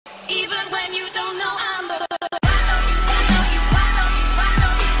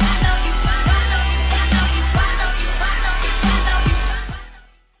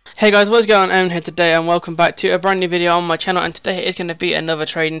Hey guys, what's going on? Evan here today and welcome back to a brand new video on my channel, and today is going to be another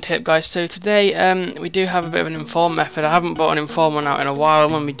trading tip, guys. So today we do have a bit of an inform method. I haven't bought an inform one out in a while,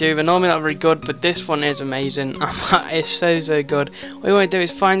 and when we do, they're normally not very good, but this one is amazing. It's so good. What you want to do is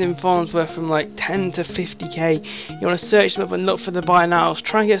find informs worth from like 10 to 50k. You want to search them up and look for the buy nows,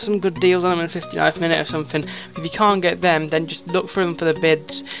 try and get some good deals on them in the 59th minute or something. If you can't get them, then just look through them for the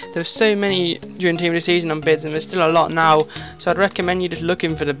bids. There's so many during Team of the Season on bids, and there's still a lot now, so I'd recommend you just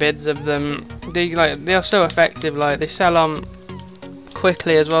looking for the bids of them. They are so effective. Like, they sell on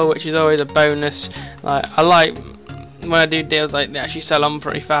quickly as well, which is always a bonus. Like, I like when I do deals, like, they actually sell on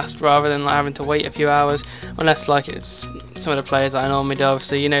pretty fast rather than like having to wait a few hours, unless like it's some of the players that I normally do.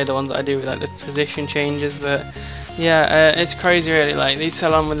 Obviously, you know, the ones that I do with like the position changes, but yeah, it's crazy really. Like, these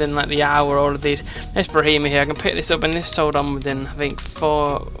sell on within like the hour. All of these. This Brahima here, I can pick this up, and this sold on within, I think,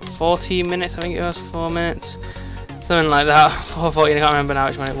 40 minutes. I think it was 4 minutes, something like that. 4:40. I can't remember now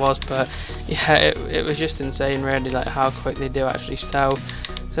which one it was, but yeah, it was just insane really, like how quick they do actually sell.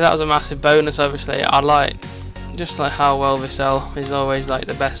 So that was a massive bonus. Obviously, I like just like how well they sell is always like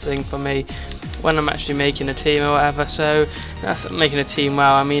the best thing for me when I'm actually making a team or whatever. So that's making a team.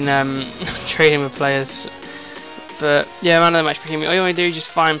 Wow, I mean trading with players. But yeah, man of the match premium. All you want to do is just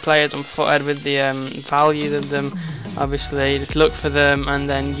find players on Foothead with the values of them. Obviously, just look for them and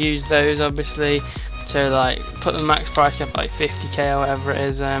then use those. Obviously, so like put the max price cap like 50k or whatever it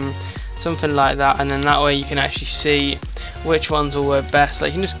is, something like that, and then that way you can actually see which ones will work best.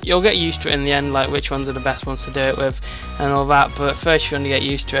 Like, you'll get used to it in the end, like which ones are the best ones to do it with and all that. But first you want to get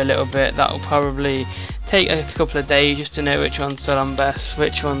used to it a little bit. That will probably take a couple of days just to know which ones sell on best,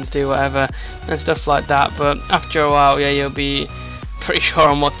 which ones do whatever and stuff like that. But after a while, yeah, you'll be pretty sure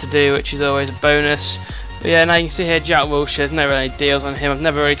on what to do, which is always a bonus. But yeah, now you can see here Jack Wilshere. There's no really deals on him. I've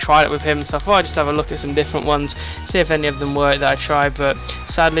never really tried it with him, so I thought I'd just have a look at some different ones, see if any of them work that I tried. But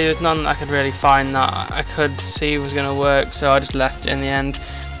sadly, there's none that I could really find that I could see was going to work, so I just left it in the end.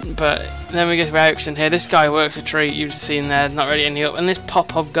 But then we get to Ericsson here. This guy works a treat. You've seen there, not really any up. And this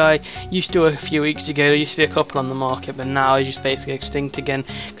Popov guy used to work a few weeks ago. There used to be a couple on the market, but now he's just basically extinct again.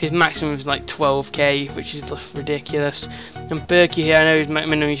 His maximum is like 12k, which is just ridiculous. And Berkey here, I know his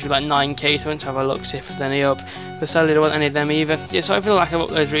minimum used to be like 9k, so I went to have a look, see if there's any up. But sadly, there wasn't any of them either. Yeah, so I feel like I've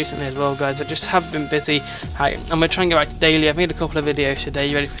uploaded recently as well, guys. I just have been busy. I'm going to try and get back to daily. I've made a couple of videos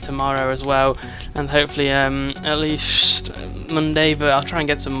today, ready for tomorrow as well. And hopefully at least Monday, but I'll try and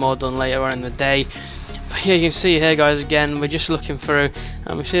get some more done later on in the day. But yeah, you can see here, guys, again, we're just looking through,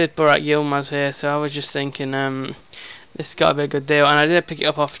 and we see this Burak Yilmaz here, so I was just thinking this has got to be a good deal, and I did pick it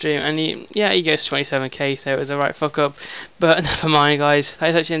up off stream, and he goes 27k, so it was a right fuck up. But never mind, guys.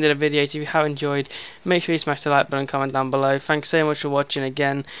 That's actually the end of the video. So if you have enjoyed, make sure you smash the like button and comment down below. Thanks so much for watching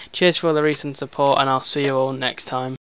again. Cheers for all the recent support, and I'll see you all next time.